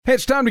Hey,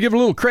 it's time to give a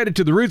little credit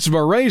to the roots of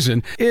our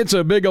raising. It's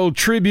a big old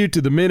tribute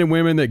to the men and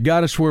women that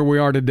got us where we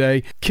are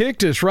today,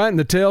 kicked us right in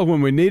the tail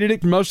when we needed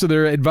it. Most of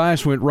their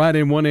advice went right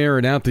in one ear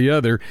and out the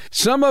other.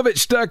 Some of it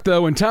stuck,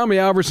 though, and Tommy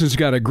Alverson's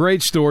got a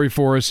great story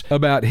for us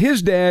about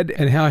his dad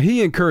and how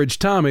he encouraged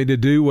Tommy to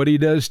do what he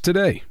does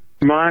today.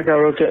 Mike, I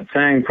wrote that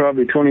thing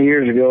probably 20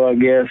 years ago, I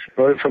guess.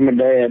 Wrote it from my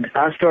dad.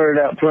 I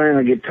started out playing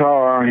the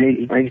guitar.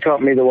 He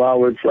taught me the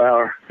Wildwood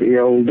Flower, the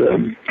old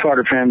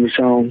Carter family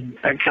song.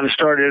 That kind of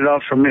started it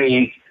off for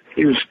me.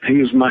 He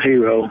was my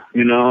hero,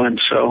 you know, and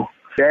so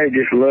Daddy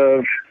just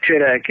loved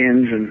Chet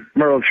Atkins and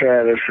Merle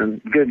Travis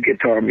and good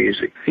guitar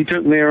music. He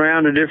took me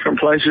around to different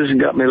places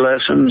and got me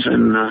lessons,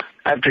 and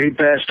after he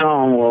passed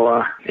on,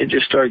 well, it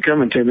just started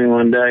coming to me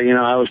one day. You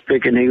know, I was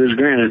picking, he was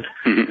grinning.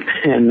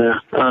 And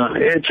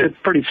it's a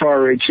pretty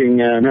far-reaching,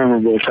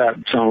 memorable type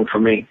of song for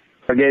me.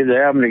 I gave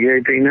the album to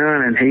Gary P.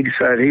 Nunn, and he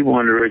decided he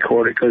wanted to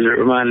record it because it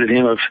reminded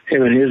him of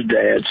him and his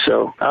dad.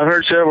 So I've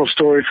heard several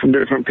stories from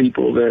different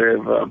people that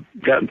have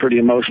gotten pretty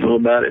emotional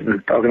about it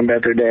and talking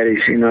about their daddies,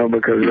 you know,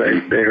 because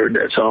they heard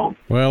that song.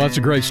 Well, that's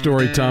a great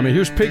story, Tommy.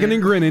 Here's Pickin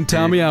and Grinnin,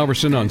 Tommy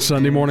Alverson on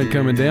Sunday Morning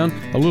Coming Down.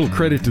 A little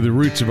credit to the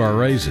roots of our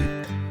raising.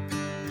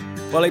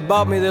 Well, he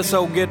bought me this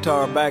old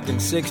guitar back in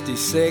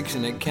 '66,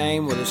 and it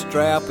came with a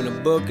strap and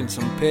a book and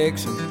some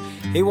picks, and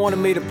he wanted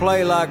me to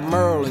play like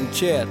Merle and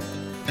Chet.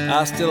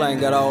 I still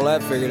ain't got all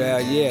that figured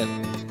out yet.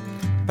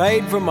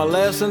 Paid for my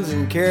lessons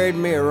and carried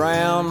me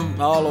around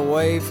all the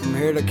way from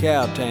here to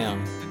Cowtown.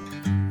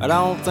 I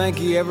don't think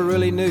he ever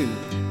really knew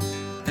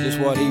just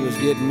what he was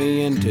getting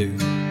me into.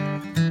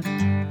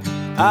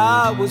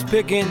 I was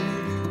picking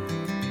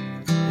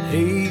and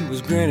he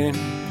was grinning.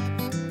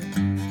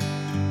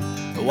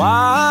 The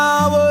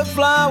wildwood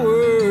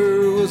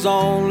flower was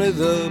only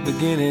the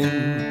beginning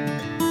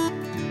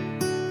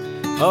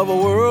of a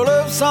world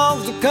of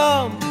songs to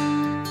come,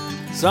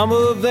 some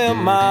of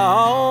them my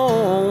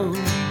own.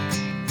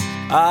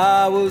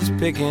 I was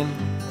picking,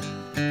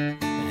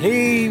 and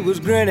he was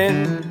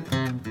grinning.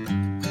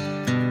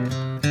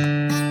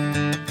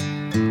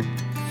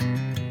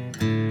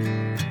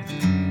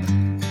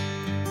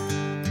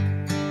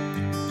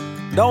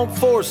 Don't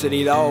force it,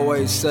 he'd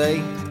always say.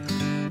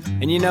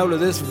 And you know, to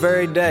this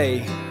very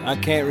day, I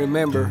can't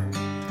remember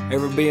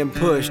ever being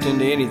pushed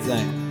into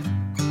anything.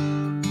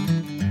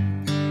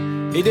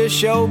 He just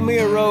showed me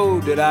a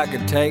road that I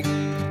could take.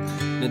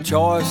 The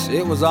choice,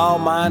 it was all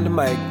mine to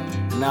make,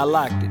 and I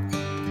liked it,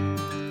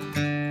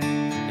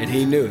 and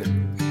he knew it.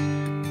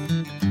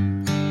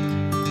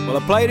 Well,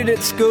 I played it at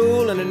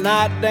school and at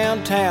night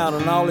downtown,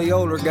 and all the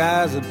older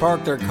guys had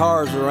parked their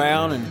cars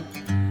around,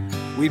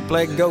 and we'd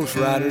play Ghost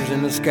Riders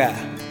in the sky.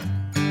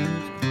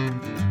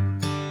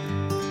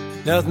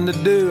 Nothing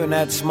to do in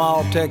that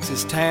small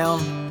Texas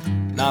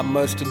town, not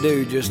much to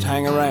do, just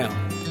hang around.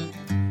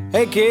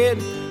 Hey kid,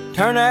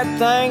 turn that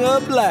thing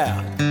up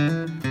loud.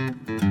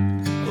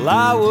 Well,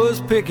 I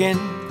was picking,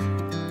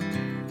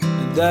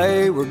 and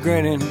they were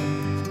grinning.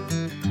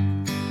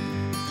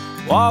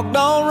 Walked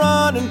on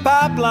running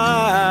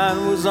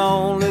pipeline was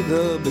only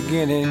the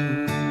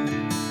beginning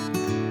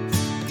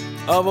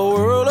of a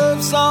world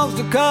of songs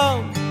to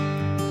come,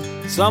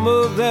 some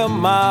of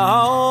them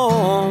my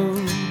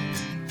own.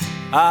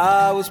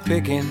 I was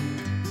picking,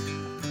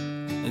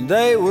 and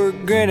they were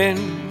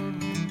grinning.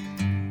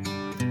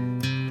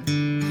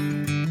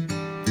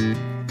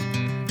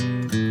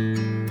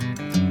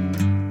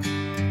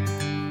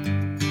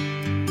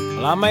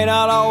 Well, I may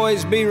not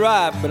always be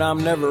right, but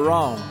I'm never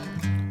wrong.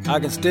 I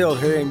can still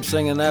hear him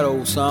singing that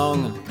old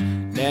song,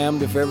 and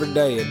damned if every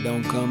day it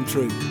don't come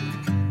true.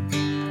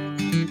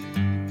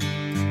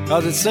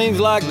 'Cause it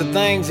seems like the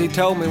things he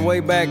told me way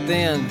back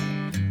then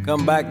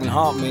come back and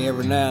haunt me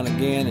every now and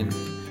again, and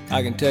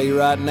I can tell you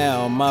right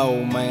now, my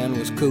old man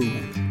was cool.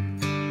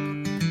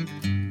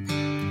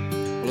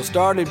 Well, I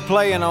started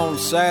playing on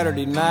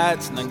Saturday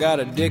nights, and I got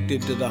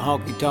addicted to the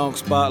honky-tonk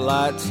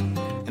spotlights,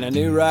 and I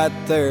knew right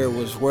there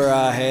was where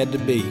I had to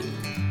be.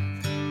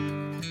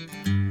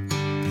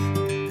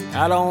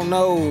 I don't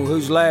know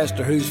who's last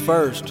or who's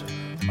first,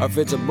 or if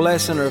it's a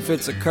blessing or if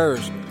it's a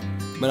curse,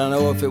 but I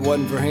know if it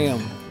wasn't for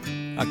him,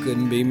 I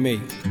couldn't be me.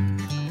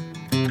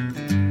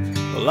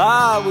 Well,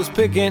 I was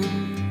picking,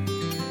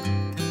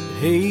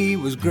 he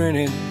was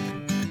grinning.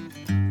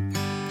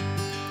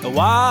 The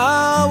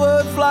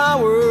wildwood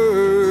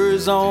flower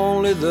is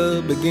only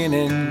the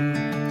beginning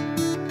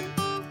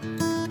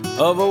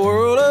of a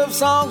world of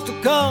songs to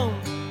come,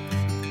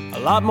 a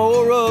lot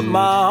more of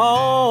my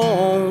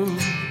own.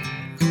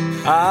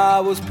 I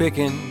was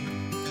picking,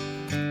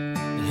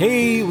 and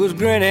he was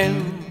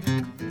grinning.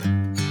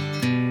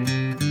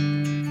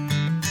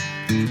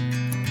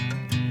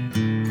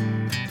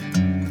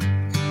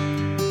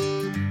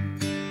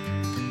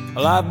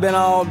 Well, I've been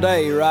all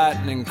day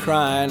writing and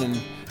crying, and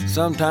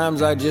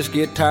sometimes I just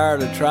get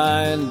tired of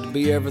trying to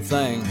be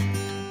everything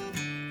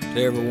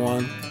to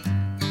everyone.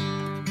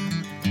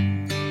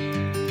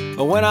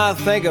 But when I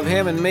think of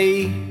him and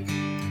me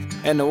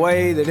and the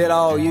way that it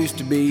all used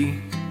to be,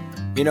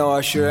 you know,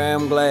 I sure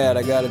am glad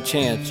I got a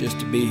chance just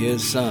to be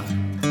his son.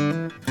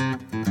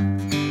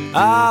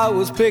 I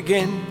was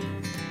picking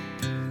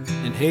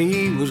and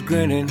he was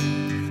grinning.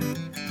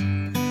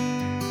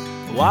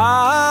 The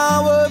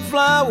wildwood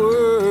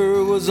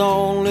flower was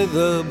only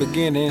the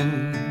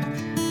beginning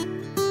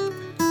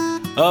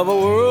of a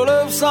world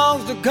of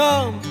songs to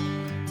come,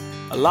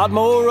 a lot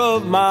more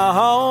of my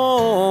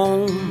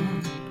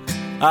own.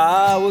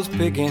 I was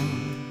picking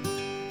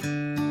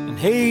and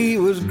he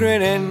was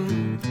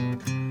grinning.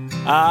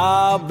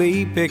 I'll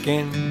be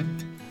picking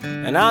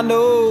and I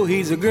know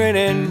he's a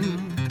grinning.